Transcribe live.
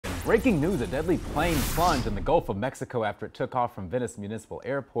Breaking news, a deadly plane plunged in the Gulf of Mexico after it took off from Venice Municipal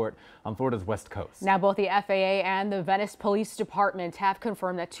Airport on Florida's west coast. Now, both the FAA and the Venice Police Department have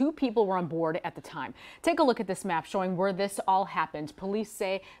confirmed that 2 people were on board at the time. Take a look at this map showing where this all happened. Police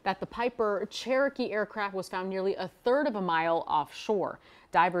say that the Piper Cherokee aircraft was found nearly a third of a mile offshore.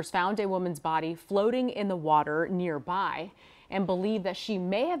 Divers found a woman's body floating in the water nearby and believe that she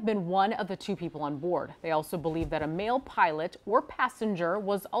may have been one of the 2 people on board. They also believe that a male pilot or passenger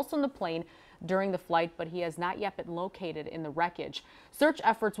was also in the plane during the flight, but he has not yet been located in the wreckage. Search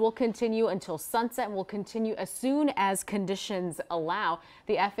efforts will continue until sunset and will continue as soon as conditions allow.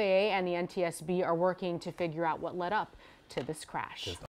 The FAA and the NTSB are working to figure out what led up to this crash.